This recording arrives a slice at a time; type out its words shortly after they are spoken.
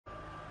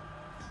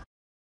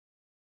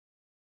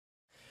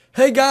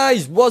Hey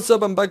guys, what's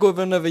up? I'm back with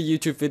another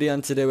YouTube video,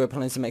 and today we're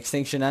playing some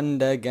Extinction,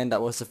 and again that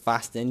was a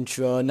fast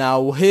intro.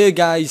 Now here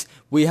guys,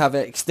 we have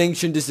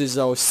Extinction. This is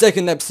our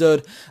second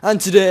episode, and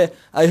today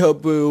I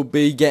hope we'll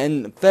be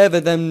getting further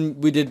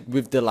than we did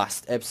with the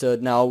last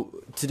episode. Now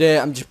today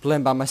I'm just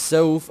playing by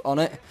myself on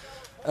it.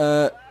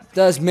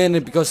 That's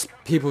mainly because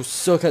people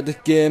suck at the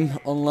game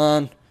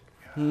online.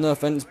 No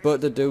offense,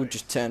 but they do.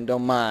 Just turn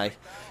down my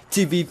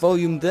TV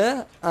volume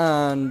there,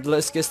 and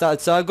let's get started.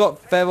 So I've got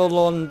Feral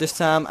on this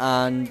time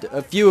and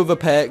a few other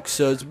perks,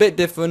 so it's a bit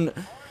different.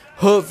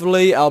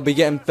 Hopefully I'll be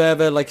getting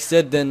further, like I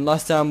said, than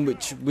last time,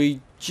 which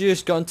we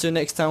just got into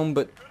next town,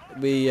 but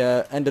we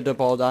ended up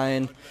all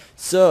dying.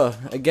 So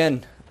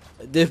again,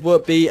 this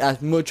won't be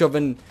as much of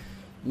an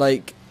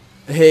like,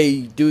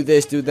 hey, do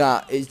this, do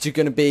that. It's just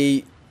gonna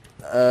be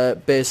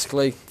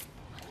basically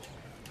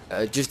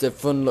just a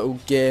fun little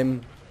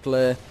game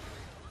play.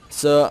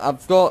 So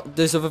I've got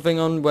this other thing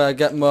on where I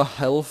get more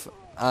health,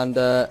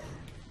 and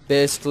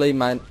basically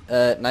my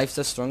knives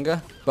are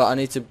stronger, but I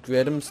need to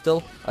upgrade them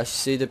still. I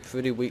see they're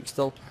pretty weak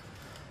still.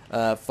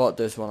 Thought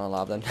this one I'll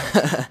have then.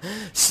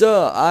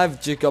 So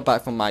I've just got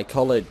back from my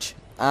college,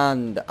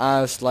 and I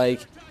was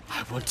like,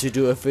 I want to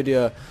do a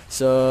video.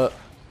 So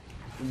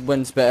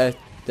when's better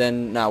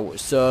than now?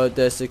 So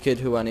there's a kid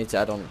who I need to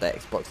add on the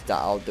Xbox that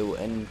I'll do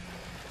in,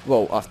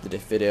 well, after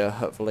this video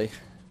hopefully.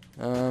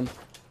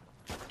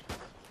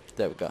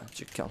 There we go,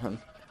 just kill him.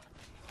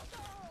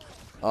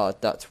 Oh,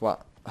 that's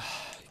what.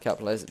 Can't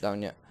place it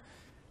down yet.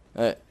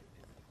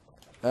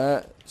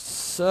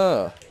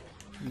 So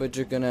we're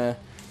just gonna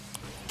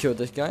kill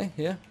this guy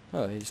here.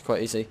 Oh, he's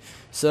quite easy.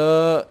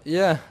 So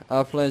yeah,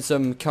 I'm playing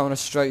some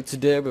Counter-Strike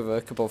today with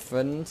a couple of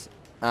friends,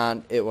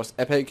 and it was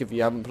epic. If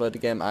you haven't played the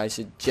game, I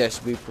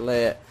suggest we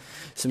play it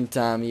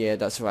sometime. Yeah,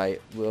 that's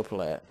right, we'll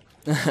play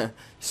it.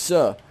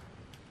 So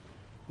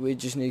we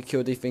just need to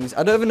kill these things.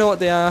 I don't even know what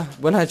they are.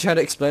 When I tried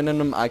explaining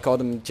them, I called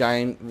them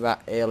giant,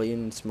 rat,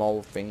 alien,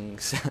 small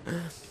things.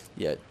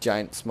 Yeah,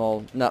 giant,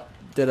 small. No,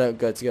 they don't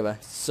go together.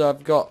 So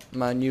I've got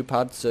my new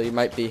pad, so you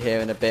might be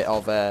hearing a bit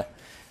of a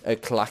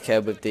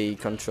clacker with the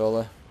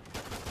controller.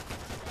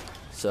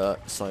 So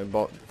sorry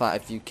about that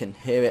if you can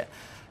hear it.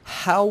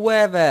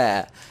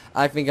 However,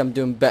 I think I'm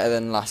doing better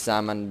than last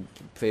time and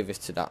previous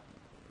to that.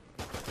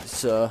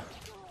 So,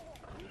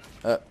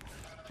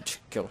 just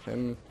kill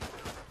him.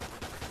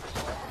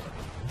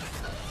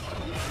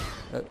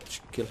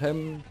 Let's kill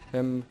him,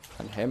 and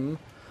him.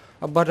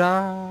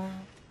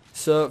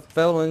 So,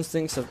 Feral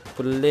Instincts, I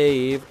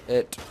believe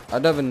it. I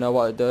don't even know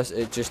what it does.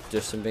 It just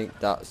does something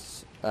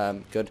that's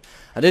good.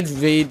 I did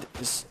read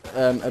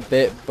a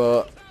bit,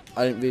 but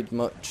I didn't read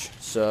much,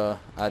 so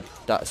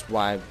that's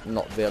why I'm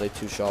not really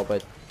too sure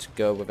where to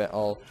go with it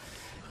all.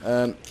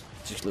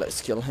 Just let's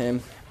kill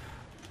him.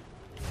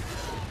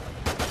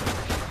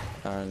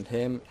 And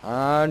him,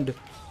 and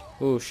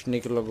oh,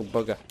 sneaky little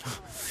bugger.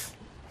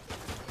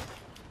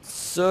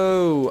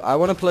 So, I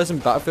want to play some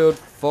Battlefield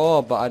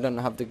 4, but I don't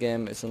have the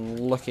game. It's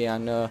unlucky, I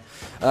know.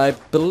 I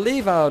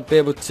believe I'll be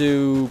able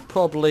to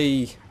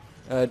probably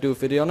do a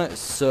video on it.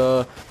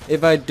 So,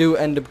 if I do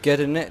end up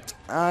getting it,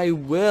 I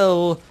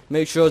will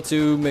make sure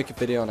to make a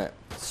video on it.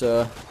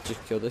 So,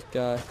 just kill this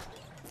guy.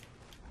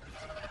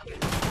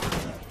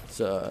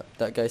 So,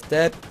 that guy's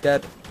dead,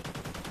 dead,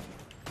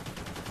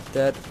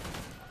 dead.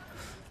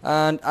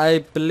 And I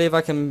believe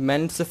I can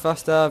mend so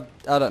faster.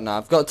 I don't know.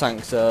 I've got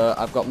tanks, so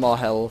I've got more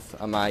health,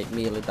 and my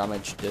melee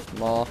damage just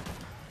more.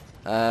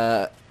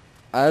 I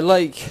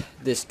like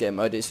this game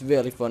mode. It's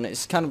really fun.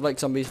 It's kind of like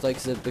zombies, like I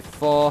said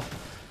before.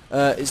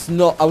 It's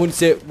not. I wouldn't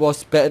say it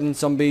was better than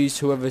zombies.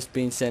 Whoever's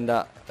been saying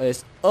that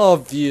is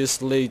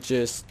obviously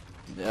just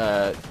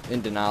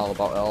in denial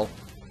about it all.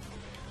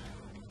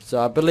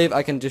 So I believe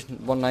I can just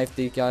one knife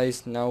these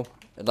guys now,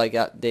 like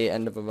at the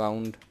end of a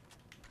round.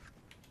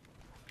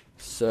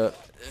 So,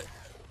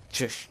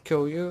 just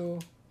kill you.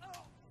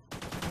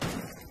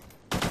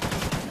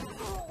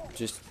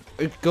 Just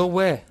go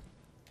away.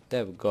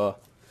 There we go.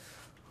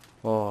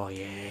 Oh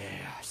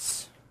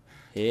yes,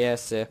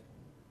 yes, sir.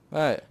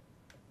 Right.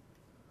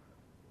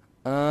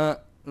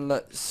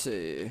 Let's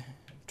see.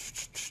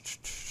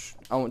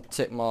 I want to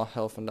take more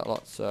health on that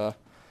lot. So,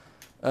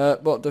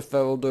 what does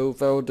Feral do?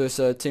 Feral does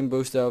a team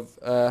boost of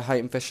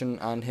height and vision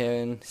and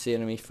hearing, see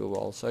enemy through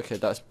walls. Okay,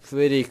 that's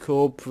pretty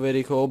cool,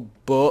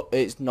 but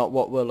it's not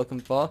what we're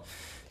looking for.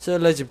 So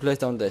let's just place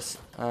down this,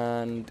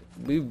 and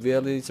we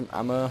really need some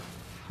ammo.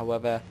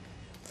 However,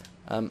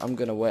 I'm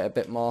gonna wait a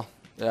bit more.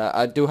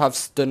 I do have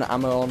stun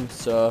ammo on,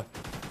 so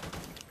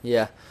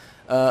yeah.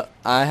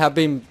 I have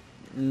been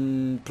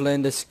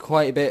playing this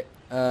quite a bit.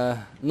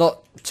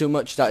 Not too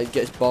much that it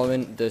gets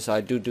boring.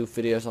 I do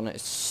videos on it,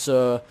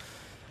 so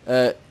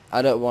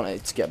I don't want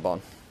it to get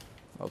boring,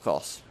 of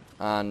course.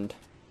 And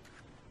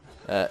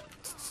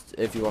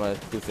if you want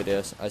to do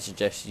videos, I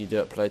suggest you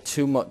don't play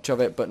too much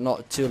of it, but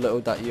not too little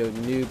that you're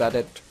noob at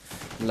it,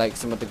 like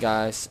some of the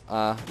guys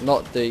are.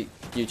 Not the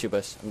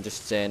YouTubers, I'm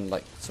just saying,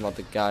 like some of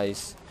the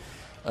guys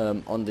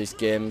on these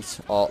games,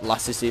 or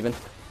lasses even,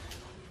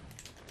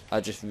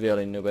 are just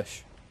really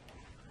noobish.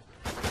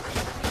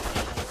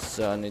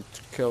 So I need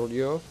to kill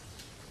you.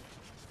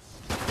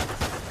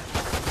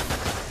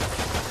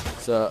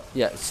 So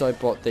yeah, so I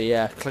bought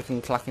the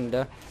clicking clacking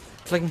there.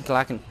 Clicking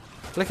clacking.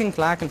 Clicking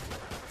clacking.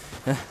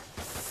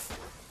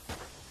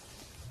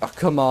 Oh,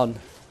 come on.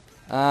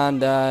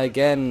 And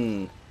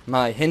again,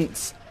 my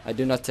hints, I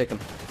do not take them.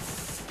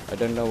 I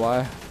don't know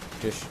why.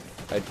 Just,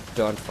 I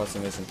don't for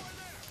some reason.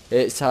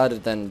 It's harder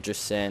than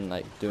just saying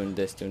like doing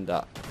this, doing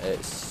that.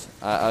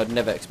 I'd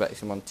never expect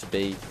someone to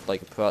be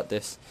like a pro at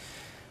this.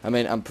 I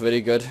mean, I'm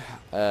pretty good.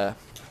 Yeah,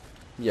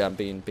 I'm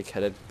being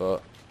big-headed,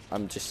 but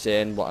I'm just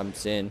saying what I'm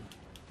saying.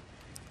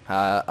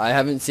 I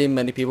haven't seen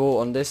many people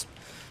on this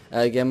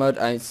game mode.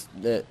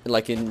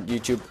 Like in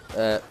YouTube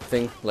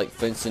thing, like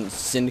for instance,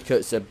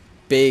 Syndicate's a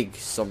big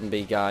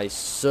zombie guy,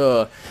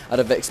 so I'd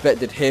have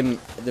expected him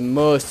the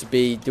most to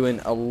be doing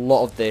a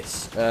lot of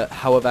this.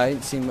 However, I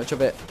ain't seen much of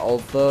it,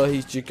 although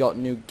he's just got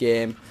new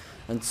game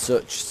and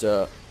such.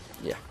 So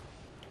yeah,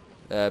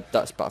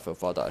 that's Battlefield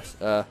 4. That is.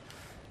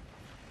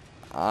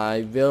 I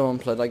really want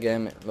to play that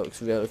game. It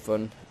looks really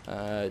fun.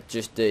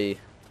 Just the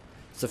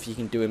stuff you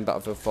can do in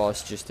Battlefield 4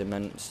 is just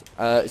immense.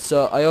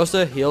 So I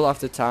also heal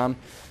after time,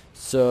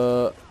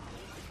 so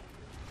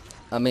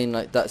I mean,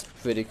 like, that's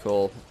pretty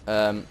cool.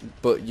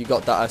 But you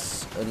got that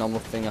as a normal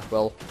thing as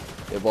well.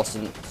 It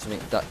wasn't something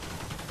that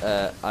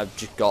I've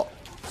just got.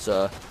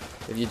 So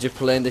if you're just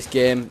playing this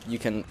game, you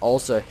can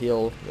also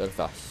heal really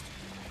fast.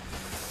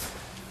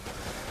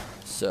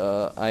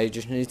 So I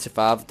just need to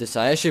survive this.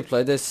 I actually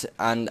played this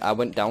and I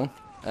went down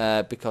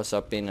because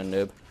I've been a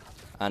noob,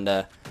 and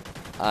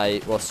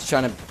I was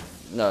trying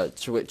to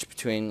switch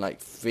between like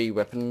 3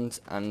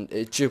 weapons, and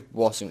it just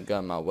wasn't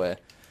going my way.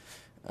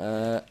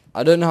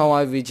 I don't know how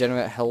I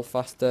regenerate health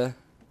faster.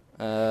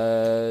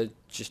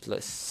 Just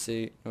let's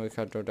see. No, we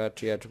can't do that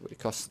yet. It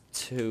costs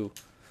 2.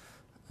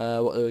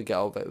 What do we get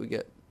out of it? We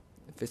get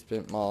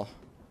 50% more.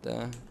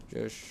 There.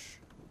 Just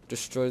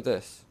destroy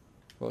this.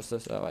 What's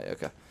this? Oh, right,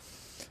 okay.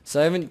 So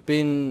I haven't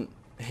been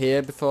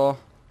here before.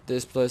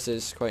 This place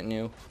is quite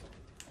new.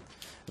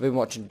 I've been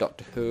watching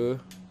Doctor Who.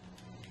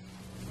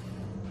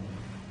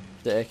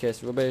 The AK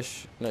is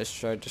rubbish. Let's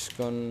try this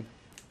gun.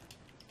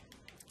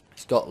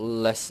 It's got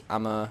less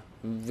ammo.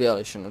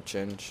 Really shouldn't have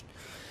changed.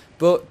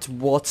 But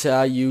what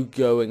are you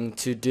going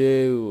to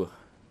do?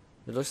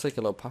 It looks like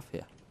a little path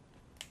here.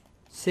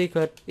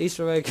 Secret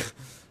Easter egg.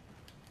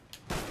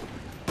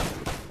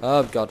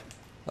 Oh god.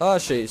 Oh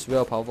shit, it's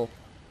real powerful.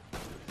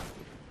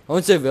 I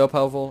wouldn't say real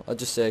powerful, I'd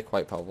just say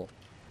quite powerful.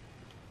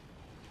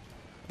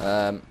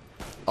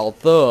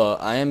 Although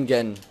I am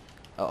getting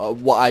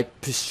what I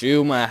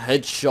presume are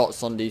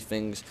headshots on these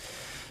things.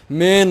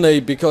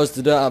 Mainly because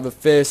they don't have a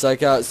face, I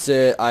can't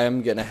say I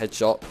am getting a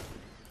headshot.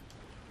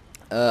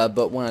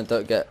 But when I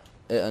don't get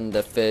it on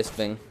the face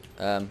thing,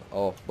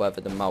 or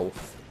whatever, the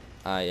mouth,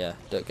 I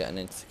don't get an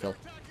insta-kill.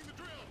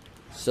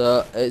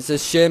 So it's a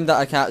shame that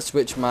I can't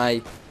switch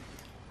my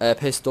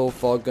pistol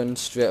for gun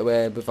straight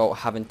away without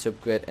having to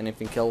upgrade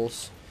anything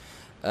else.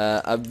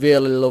 I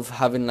really love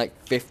having like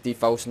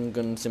 50,000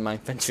 guns in my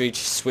inventory,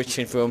 just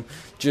switching from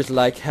just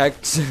like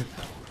hex.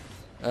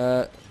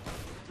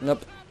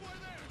 Nope.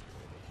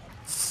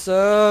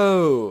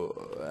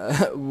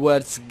 So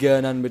what's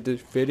going on with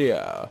this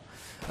video?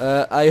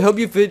 I hope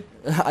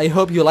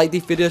you like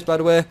these videos, by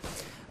the way.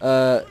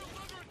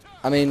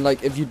 I mean,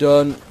 like, if you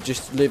don't,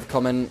 just leave a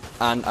comment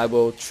and I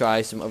will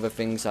try some other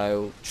things.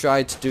 I'll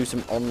try to do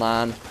some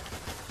online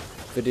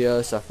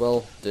videos as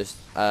well. Just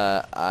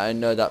I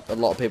know that a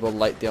lot of people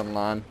like the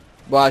online.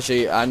 Well,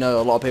 actually, I know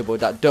a lot of people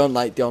that don't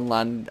like the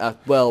online as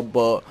well,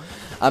 but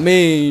I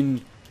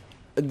mean,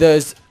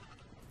 there's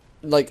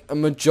like a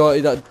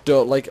majority that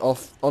don't like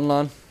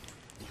online.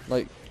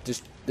 Like,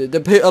 just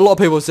a lot of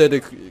people say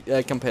the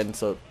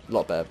campaigns are a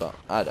lot better, but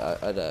I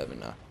don't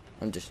even know.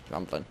 I'm just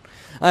rambling.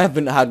 I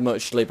haven't had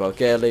much sleep,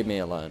 okay? Leave me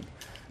alone.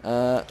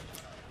 I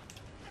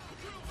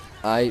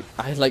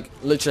like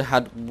literally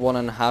had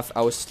 1.5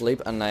 hours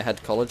sleep, and I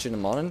had college in the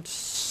morning,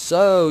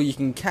 so you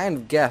can kind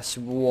of guess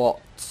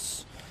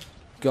what's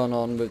gone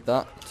on with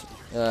that.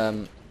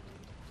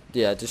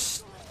 Yeah,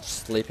 just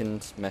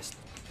sleeping's messed.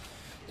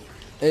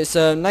 It's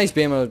a nice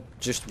being able to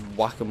just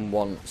whack them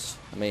once.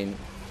 I mean,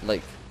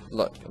 like,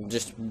 look, I'm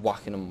just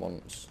whacking them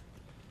once.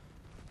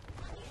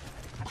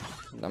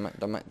 Damn it,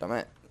 damn it, damn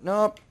it.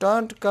 Nope,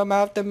 don't come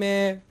after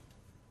me.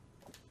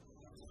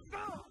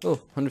 Oh,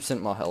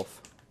 100% more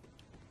health.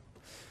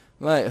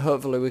 Right,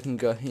 hopefully we can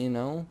go here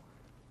now.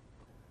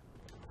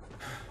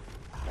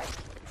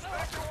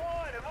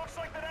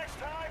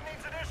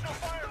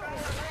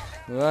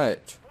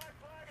 Right.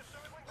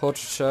 Hot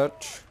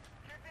search.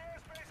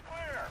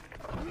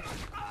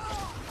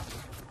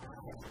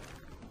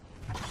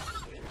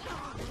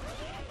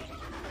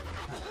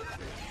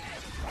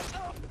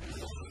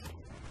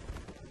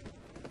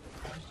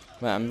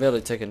 Right, I'm really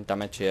taking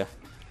damage here.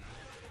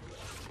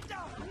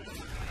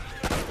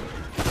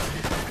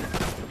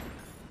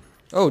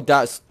 Oh,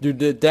 that's,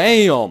 dude,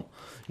 damn!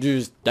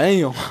 Just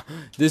damn!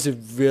 This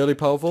is really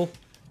powerful.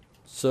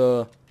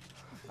 So,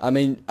 I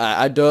mean,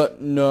 I don't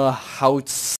know how to